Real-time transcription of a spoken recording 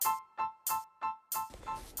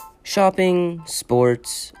shopping,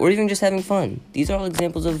 sports, or even just having fun. These are all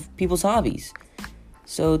examples of people's hobbies.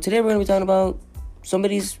 So today we're going to be talking about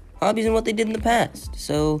somebody's hobbies and what they did in the past.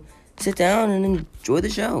 So sit down and enjoy the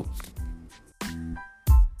show.